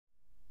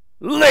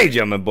Ladies and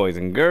gentlemen, boys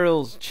and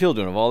girls,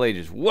 children of all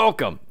ages,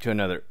 welcome to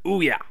another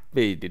Ouya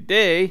video.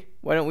 Today,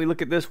 why don't we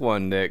look at this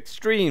one, the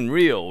extreme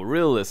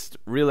realist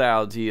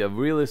reality of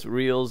realist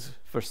reels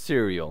for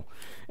cereal.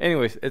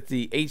 Anyways, it's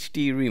the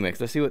HD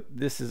remix. Let's see what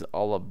this is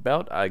all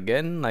about.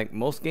 Again, like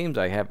most games,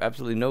 I have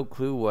absolutely no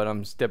clue what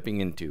I'm stepping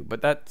into,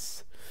 but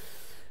that's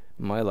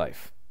my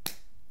life.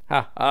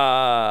 Ha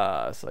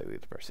ha, slightly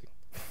depressing.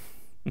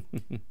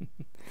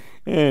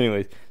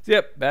 Anyways, so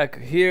yep,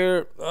 back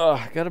here.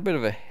 I got a bit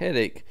of a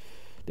headache.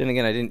 Then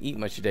again, I didn't eat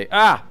much today.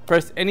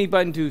 Press any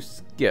button to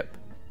skip.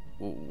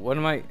 What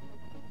am I?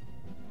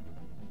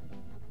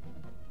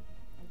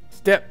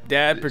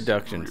 Stepdad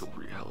Productions. Real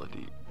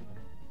reality.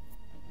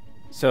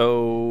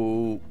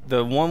 So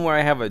the one where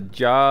I have a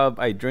job,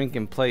 I drink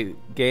and play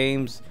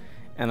games,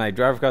 and I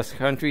drive across the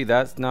country,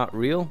 that's not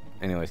real?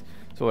 Anyways,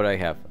 so what do I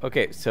have?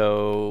 Okay,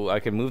 so I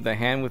can move the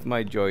hand with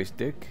my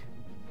joystick.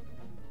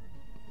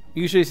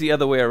 Usually it's the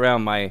other way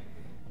around. My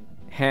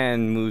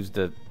hand moves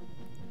the...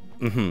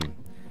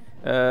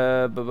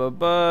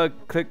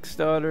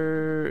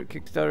 Kickstarter,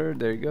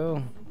 there you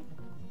go.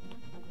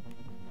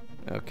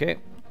 Okay.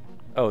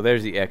 Oh,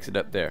 there's the exit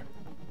up there.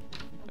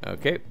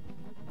 Okay.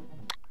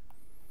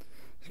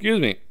 Excuse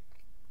me.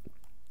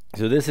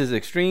 So this is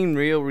Extreme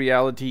Real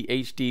Reality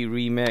HD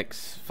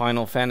Remix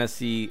Final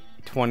Fantasy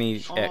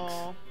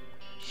 20X.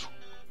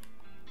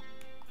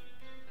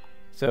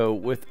 So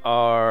with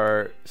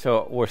our,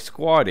 we're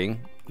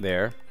squatting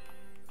there.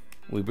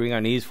 We bring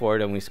our knees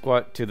forward and we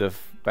squat to the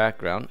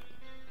background.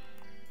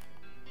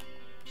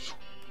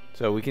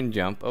 So we can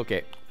jump.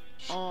 Okay.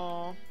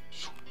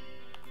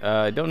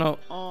 I don't know.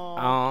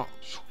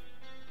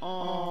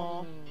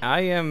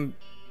 I am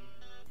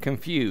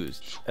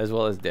confused as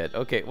well as dead.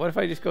 Okay, what if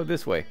I just go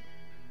this way?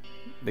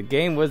 The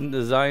game wasn't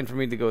designed for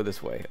me to go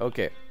this way.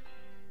 Okay.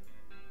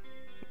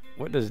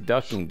 What does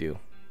ducking do?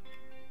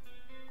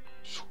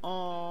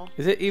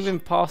 Is it even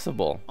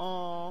possible?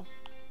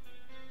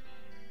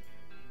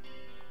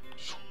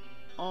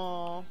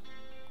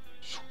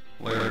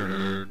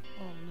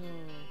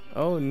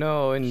 Oh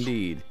no,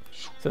 indeed.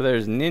 So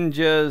there's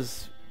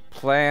ninjas,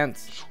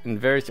 plants, and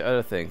various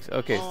other things.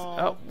 Okay,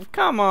 oh,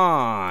 come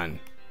on!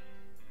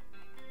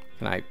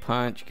 Can I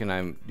punch? Can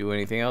I do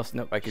anything else?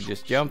 Nope, I could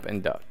just jump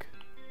and duck.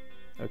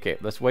 Okay,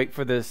 let's wait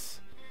for this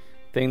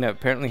thing that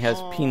apparently has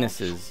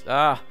penises.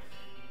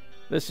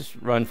 Let's just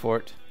run for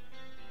it.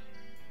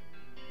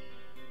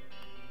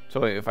 So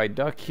wait, if I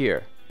duck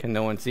here, can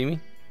no one see me?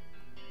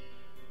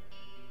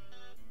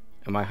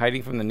 Am I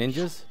hiding from the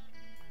ninjas?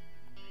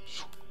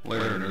 What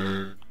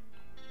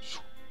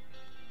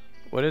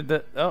did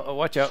the... Oh,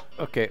 watch out.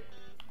 Okay.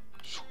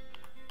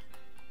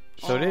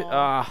 So did...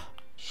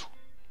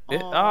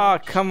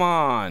 come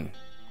on.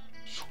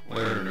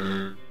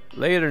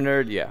 Later,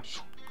 nerd. Yeah.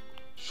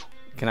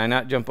 Can I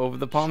not jump over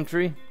the palm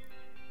tree?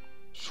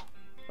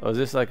 Oh, is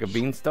this like a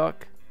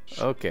beanstalk?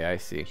 Okay, I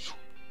see.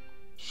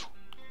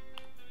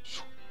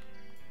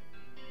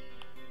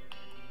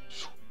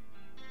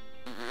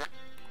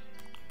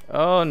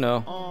 Oh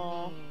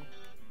no.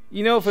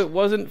 You know, if it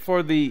wasn't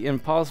for the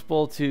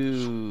impossible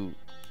to...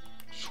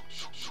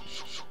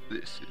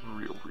 This is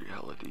real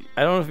reality.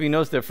 I don't know if you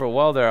noticed that for a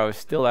while there I was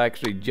still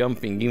actually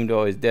jumping even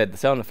though I was dead. The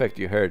sound effect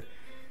you heard.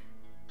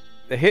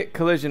 The hit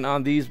collision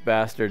on these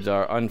bastards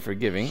are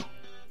unforgiving.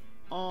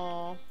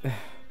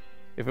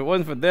 If it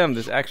wasn't for them,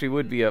 this actually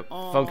would be a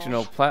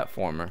functional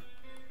platformer.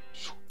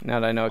 Now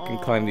that I know I can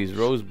climb these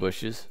rose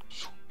bushes.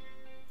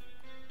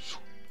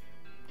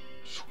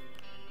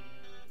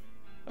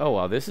 Oh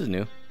wow, this is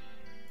new.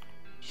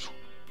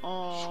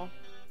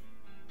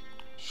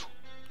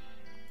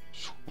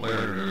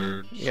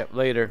 Yep,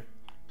 later.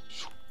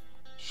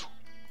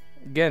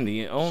 Again,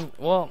 the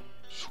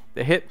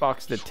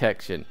hitbox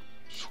detection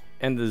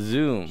and the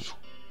zoom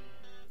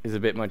is a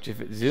bit much. If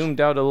it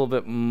zoomed out a little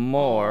bit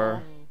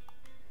more,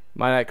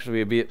 might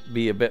actually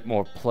be a bit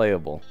more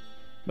playable.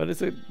 But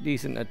it's a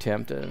decent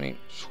attempt. I mean,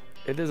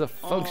 it is a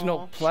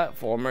functional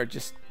platformer.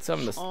 Just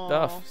some of the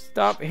stuff.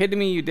 Stop hitting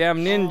me, you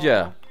damn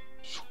ninja!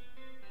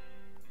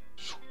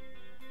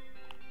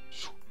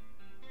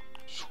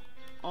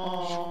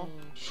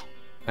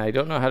 I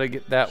don't know how to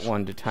get that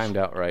one to timed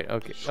out right.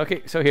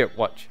 Okay, so here,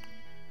 watch.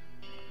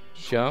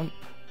 Jump.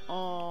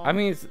 I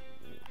mean, it's...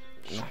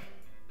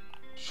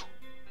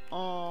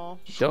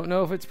 Don't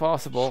know if it's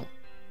possible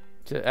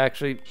to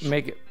actually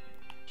make it,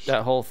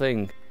 that whole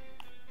thing.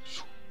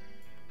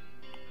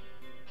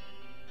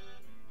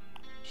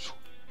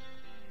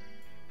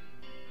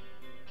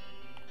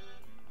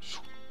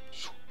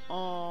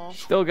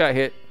 Still got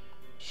hit.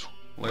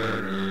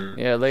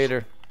 Yeah,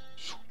 later.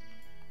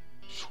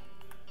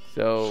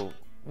 So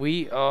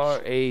we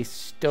are a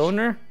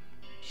stoner.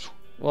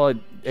 Well, it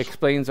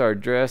explains our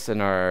dress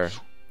and our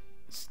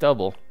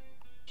stubble.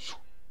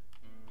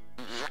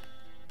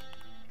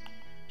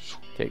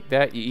 Take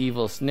that, you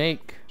evil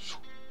snake.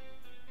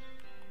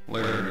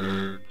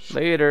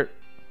 Later.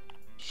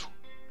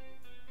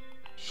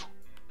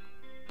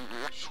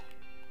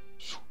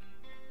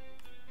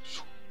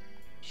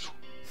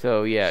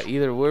 So yeah,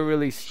 either we're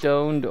really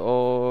stoned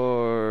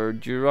or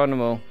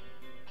Geronimo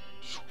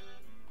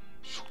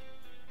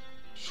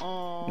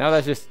Now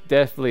that's just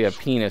definitely a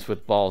penis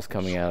with balls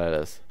coming out at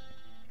us.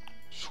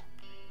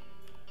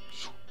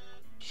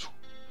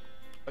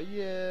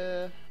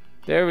 Yeah.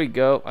 There we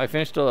go. I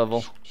finished the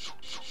level.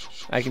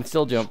 I can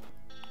still jump.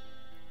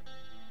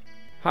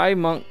 Hi,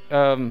 monk.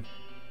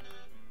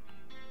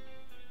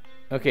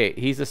 Okay,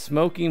 he's a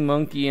smoking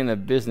monkey in a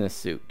business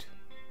suit.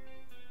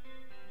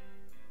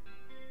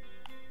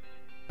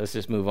 Let's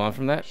just move on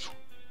from that.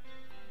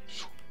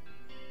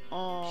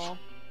 Aww.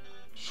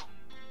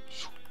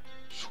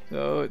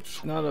 So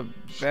it's not a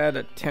bad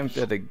attempt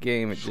at a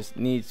game. It just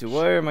needs to...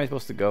 Where am I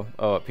supposed to go?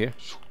 Oh, up here.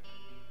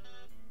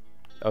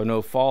 Oh,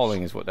 no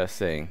falling is what that's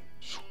saying.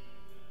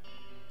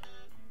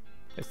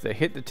 It's the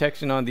hit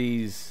detection on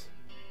these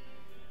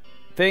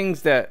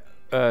things that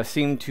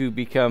seem to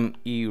become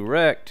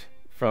erect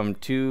from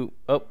two...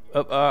 Oh,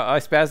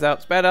 I spazzed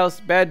out. Spat out.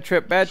 Bad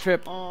trip. Bad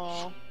trip.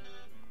 Aww.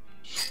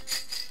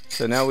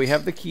 So now we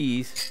have the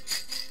keys.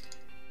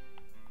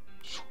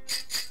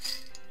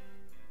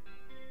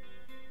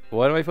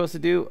 What am I supposed to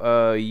do?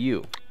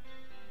 U.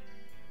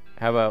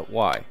 How about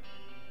Y?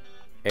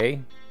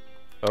 A?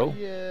 O?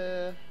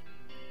 Yeah.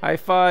 High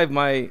five,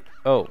 my...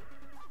 Oh.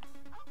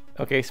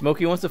 Okay,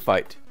 Smokey wants to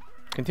fight.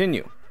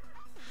 Continue.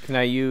 Can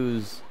I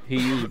use... He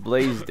used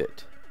blazed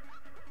it.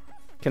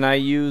 Can I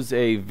use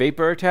a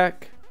vapor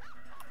attack?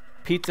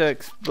 Pizza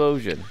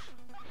explosion.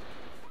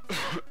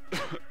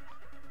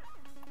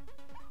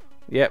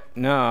 Yep,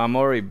 no, I'm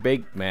already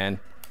baked, man.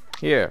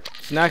 Here,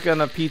 snack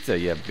on a pizza,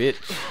 you bitch.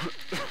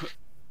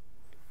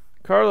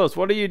 Carlos,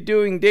 what are you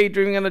doing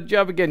daydreaming on a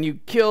job again? You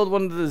killed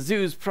one of the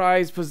zoo's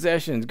prized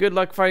possessions. Good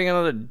luck finding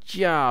another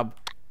job.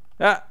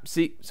 Ah,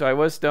 see, so I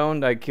was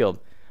stoned, I killed.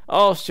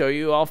 I'll show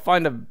you. I'll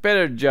find a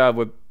better job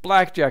with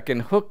blackjack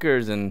and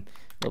hookers, and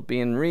it'll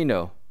be in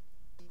Reno.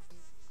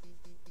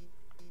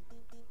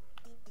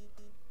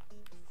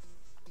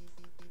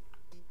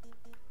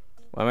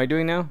 What am I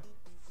doing now?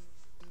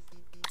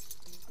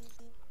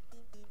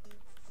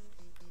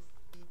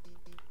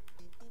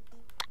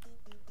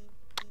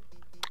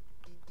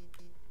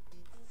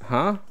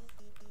 Huh?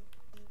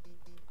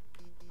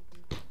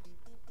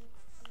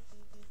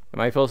 Am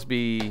I supposed to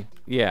be...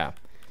 Yeah.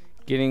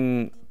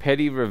 Getting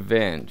petty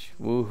revenge.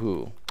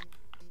 Woohoo.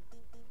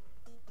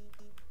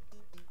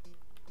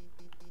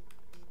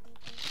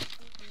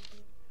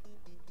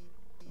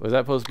 Was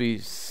that supposed to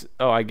be...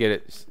 Oh, I get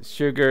it.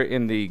 Sugar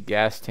in the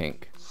gas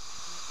tank.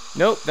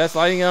 Nope, that's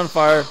lighting it on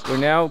fire. We're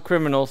now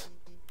criminals.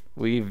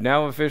 We've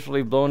now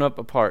officially blown up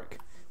a park.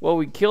 Well,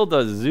 we killed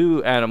a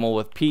zoo animal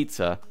with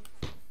pizza.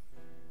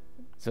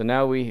 So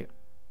now we...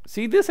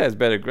 See, this has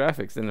better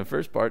graphics than the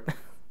first part.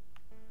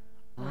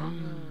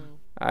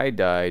 I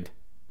died.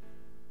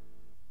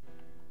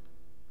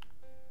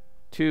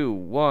 2,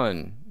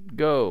 1,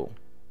 go.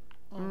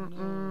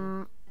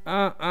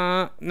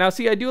 Now,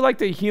 see, I do like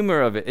the humor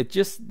of it. It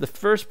just... The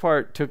first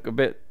part took a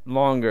bit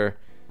longer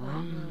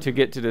to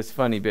get to this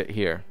funny bit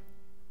here.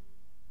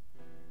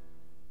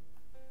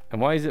 And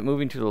why is it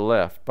moving to the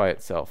left by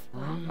itself?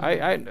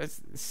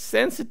 It's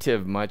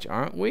sensitive much,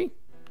 aren't we?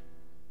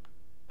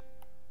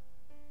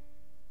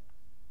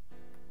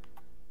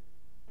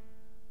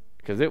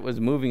 Because it was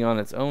moving on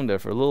its own there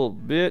for a little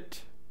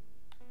bit.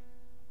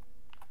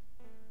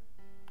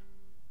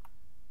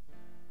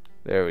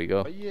 There we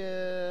go.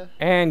 Yeah.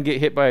 And get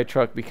hit by a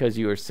truck because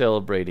you were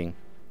celebrating.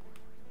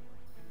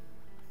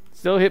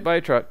 Still hit by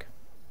a truck.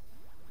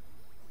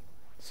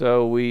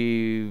 So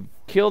we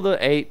killed the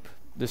ape,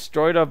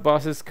 destroyed our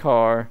boss's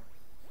car,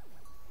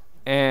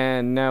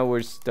 and now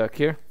we're stuck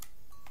here.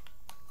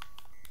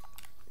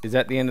 Is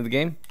that the end of the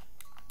game?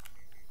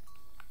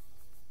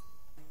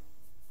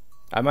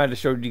 I might have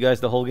showed you guys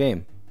the whole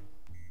game.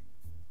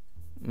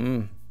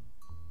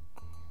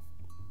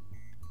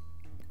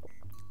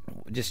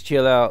 Just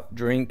chill out,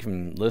 drink,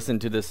 and listen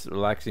to this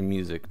relaxing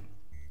music.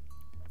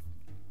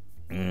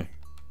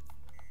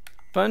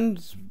 Fun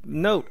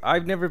note,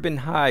 I've never been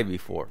high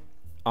before.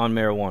 On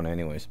marijuana,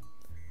 anyways.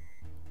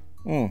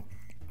 I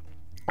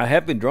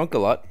have been drunk a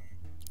lot.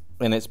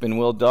 And it's been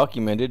well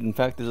documented. In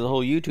fact, there's a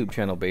whole YouTube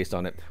channel based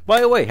on it.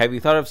 By the way, have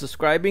you thought of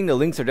subscribing? The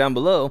links are down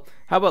below.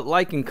 How about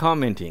liking and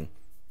commenting?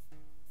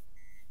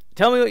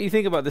 Tell me what you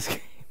think about this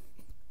game.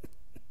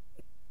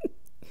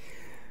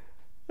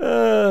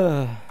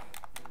 Now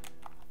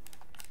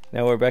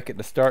we're back at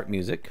the start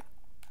music.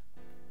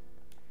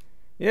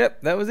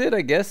 Yep, that was it,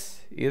 I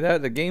guess. Either that or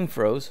the game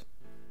froze.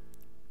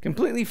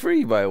 Completely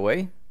free, by the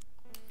way.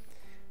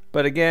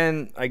 But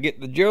again, I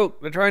get the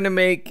joke they're trying to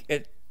make.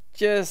 It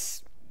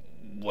just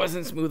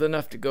wasn't smooth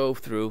enough to go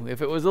through. If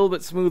it was a little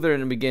bit smoother in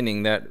the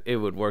beginning, that it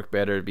would work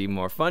better. It'd be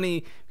more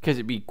funny because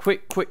it'd be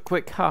quick,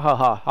 ha ha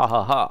ha ha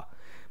ha ha.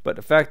 But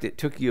the fact it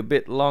took you a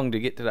bit long to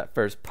get to that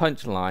first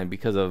punchline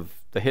because of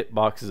the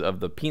hitboxes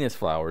of the penis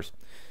flowers,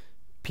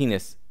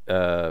 penis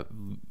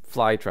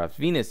fly traps,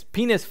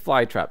 penis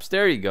fly traps.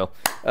 There you go.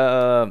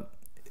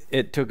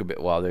 It took a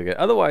bit while to get.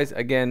 Otherwise,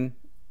 again,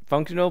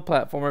 functional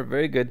platformer,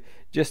 very good.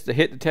 Just the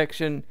hit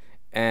detection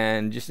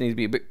and just needs to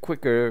be a bit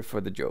quicker for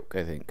the joke,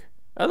 I think.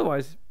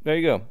 Otherwise, there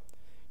you go.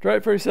 Try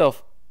it for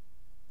yourself.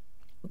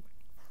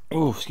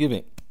 Oh, excuse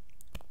me.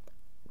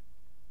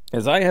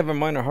 As I have a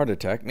minor heart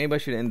attack, maybe I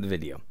should end the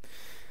video.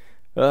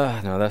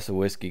 No, that's the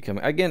whiskey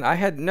coming. Again, I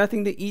had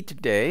nothing to eat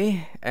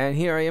today, and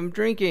here I am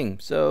drinking.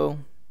 So,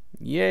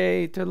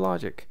 yay to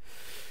logic.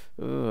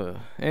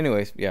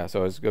 Anyways, yeah,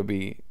 so it's going to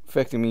be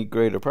affecting me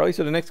greater. Probably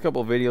so the next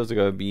couple of videos are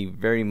going to be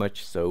very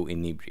much so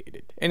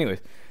inebriated. Anyways,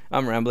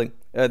 I'm rambling.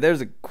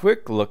 There's a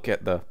quick look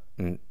at the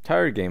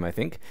entire game, I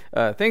think.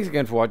 Thanks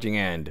again for watching,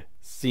 and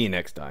see you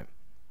next time.